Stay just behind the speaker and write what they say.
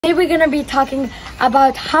Today we're gonna be talking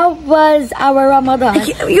about how was our Ramadan.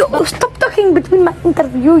 You stop talking between my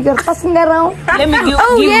interview. You're passing around. Let me give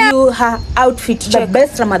you her outfit check. The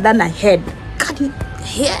best Ramadan I had.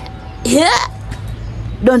 Here.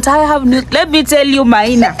 Don't I have news? Let me tell you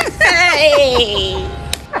mine. Hey.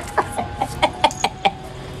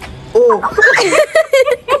 Oh.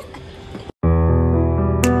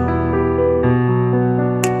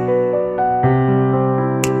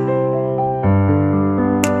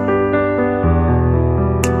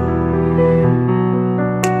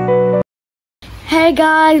 Hey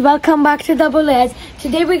guys, welcome back to Double S.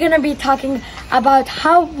 Today we're gonna be talking about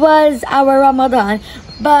how was our Ramadan.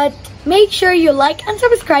 But make sure you like and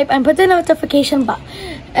subscribe and put the notification bell.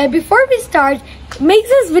 Before we start, make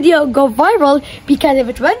this video go viral, because if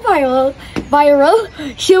it went viral,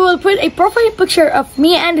 she will put a profile picture of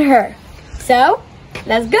me and her. So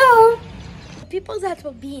let's go. The people that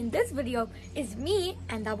will be in this video is me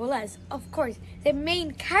and Double S, of course, the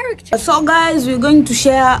main character. So guys, we're going to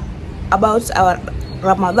share about our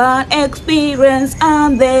Ramadan experience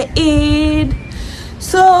and the Eid.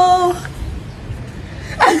 So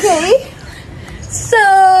okay,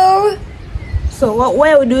 so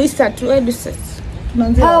where do we start? Where do we start?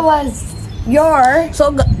 How was your?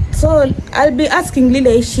 So I'll be asking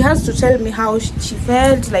Lily. She has to tell me how she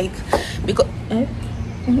felt, like because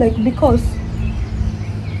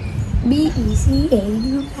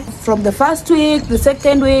BECA. From the first week, the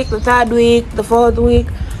second week, the third week, the fourth week,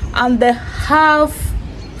 and the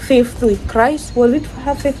fifth week, right? Was it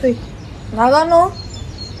fifth week? I don't know.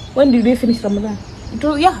 When did we finish Ramadan?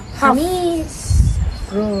 Yeah, half.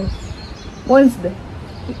 Bro, Wednesday.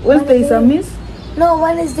 Wednesday is a miss? No,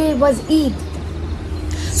 Wednesday was Eid.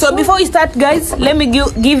 So before we start, guys, let me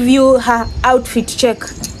give you her outfit check.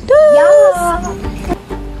 Yeah.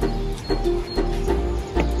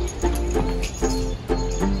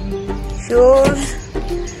 Shoes.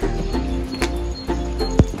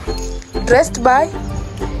 Dressed by?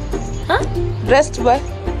 Huh? Dressed by?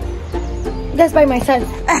 That's by myself.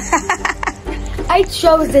 I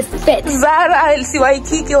chose this fit. Zara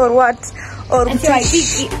LCYKiki or what? Or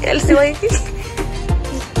LCYKiki. LCYKiki.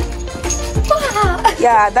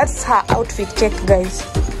 Yeah, that's her outfit check, guys.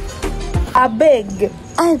 I beg.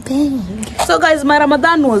 So guys, my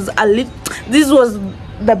Ramadan was this was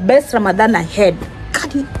the best Ramadan I had.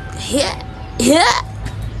 Here.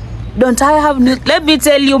 Don't I have news? Let me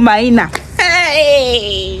tell you mine.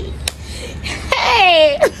 Hey.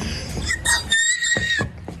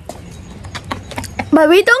 But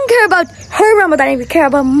we don't care about her Ramadan, we care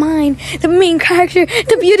about mine, the main character,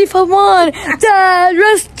 the beautiful one, the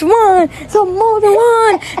dressed one, the modern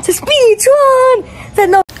one, the speech one, the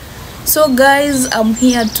no. So guys, I'm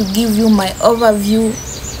here to give you my overview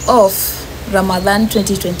of Ramadan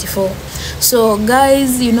 2024. So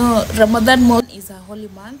guys, you know, Ramadan month is a holy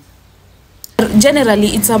month. Generally,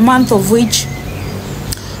 it's a month of which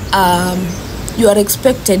you are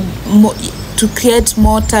expected to create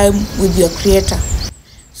more time with your creator.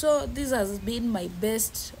 So this has been my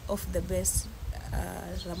best of the best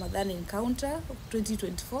Ramadan encounter of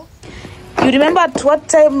 2024. You remember at what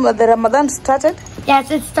time the Ramadan started?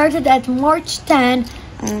 Yes, it started at March 10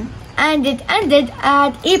 and it ended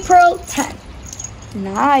at April 10.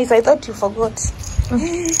 Nice, I thought you forgot.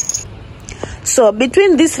 So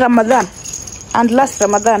between this Ramadan and last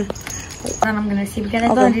Ramadan, I'm gonna see, because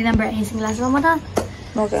I don't remember anything last Ramadan.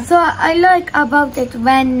 Okay. So I like about it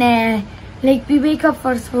when like we wake up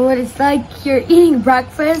for food, it's like you're eating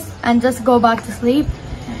breakfast and just go back to sleep,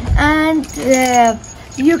 and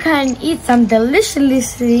you can eat some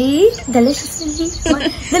delicious food.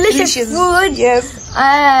 Yes.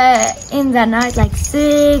 In the night, like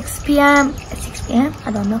 6 p.m. I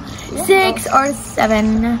don't know, 6 or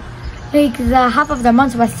 7. Like the half of the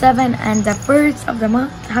month was 7, and the first of the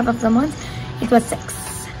month, half of the month, it was 6.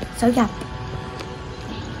 So yeah.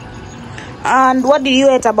 And what did you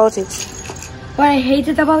hate about it? What I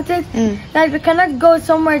hated about it, that we cannot go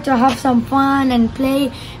somewhere to have some fun and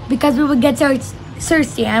play, because we will get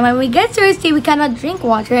thirsty, and when we get thirsty, we cannot drink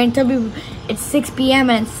water until it's 6 p.m.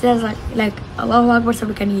 and it says like Allahu Akbar, so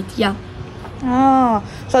we can eat. Yeah. Oh,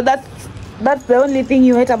 so that's the only thing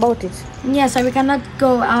you hate about it? Yeah, so we cannot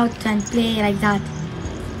go out and play like that.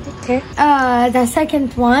 Okay. The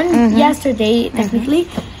second one, yesterday technically.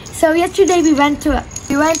 So yesterday we went to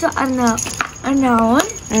Arnaon. Arnaon.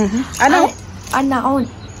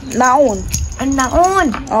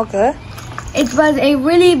 Okay. It was a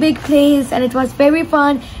really big place and it was very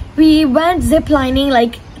fun. We went ziplining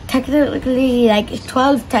like technically like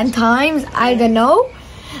 10 times. I don't know.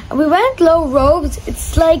 We went low ropes.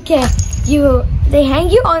 It's like they hang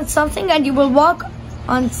you on something and you will walk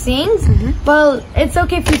on things. Well, it's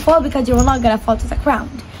okay if you fall because you're not gonna fall to the ground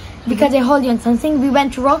because I hold you on something. We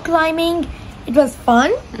went rock climbing. It was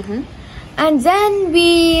fun. And then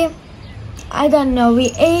we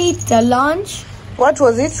ate lunch. What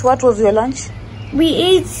was it? What was your lunch? We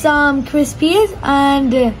ate some crispies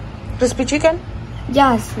and Crispy chicken?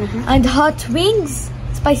 yes, and hot wings,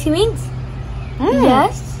 spicy wings.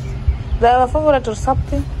 Yes, Their favorite or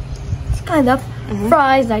something? it's kind of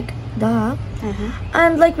fries like that.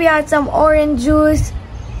 And like we had some orange juice.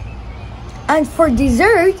 And for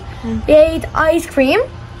dessert, we ate ice cream.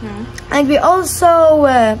 And we also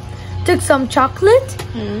took some chocolate.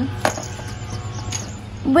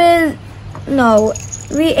 We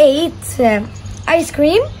ate ice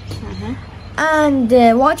cream and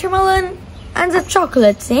watermelon and the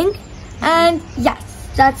chocolate thing. And yes,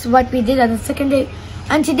 that's what we did on the second day.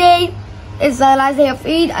 And today is the last day of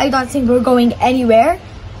Eid. I don't think we're going anywhere.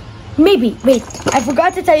 Maybe, wait, I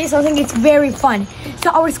forgot to tell you something. It's very fun. So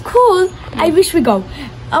our school, I wish we go.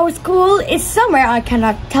 Our school is somewhere, I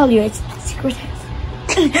cannot tell you, it's secret.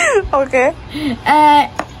 Okay.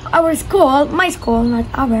 Our school, my school, not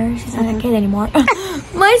ours, she's not a kid anymore.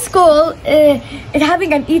 My school is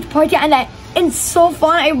having an Eid party and it's so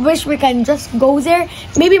fun. I wish we can just go there.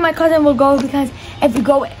 Maybe my cousin will go because if we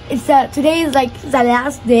go, today is like the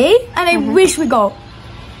last day and I wish we go.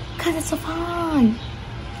 Because it's so fun.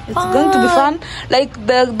 It's going to be fun. Like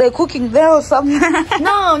the cooking there or something.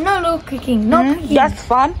 No cooking. No cooking. That's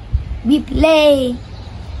fun. We play.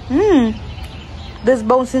 This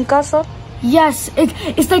bouncing castle? Yes,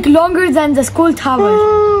 it's like longer than the school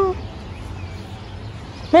tower.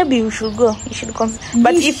 Maybe we should go. You should come.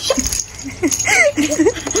 But if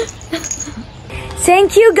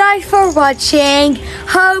Thank you guys for watching.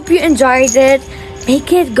 Hope you enjoyed it.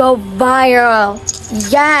 Make it go viral.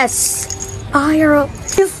 Yes, viral.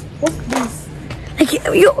 What's this? Like,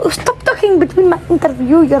 you stop talking between my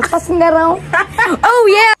interview. You're passing around. Oh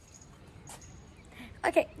yeah.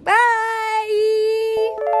 Okay, bye.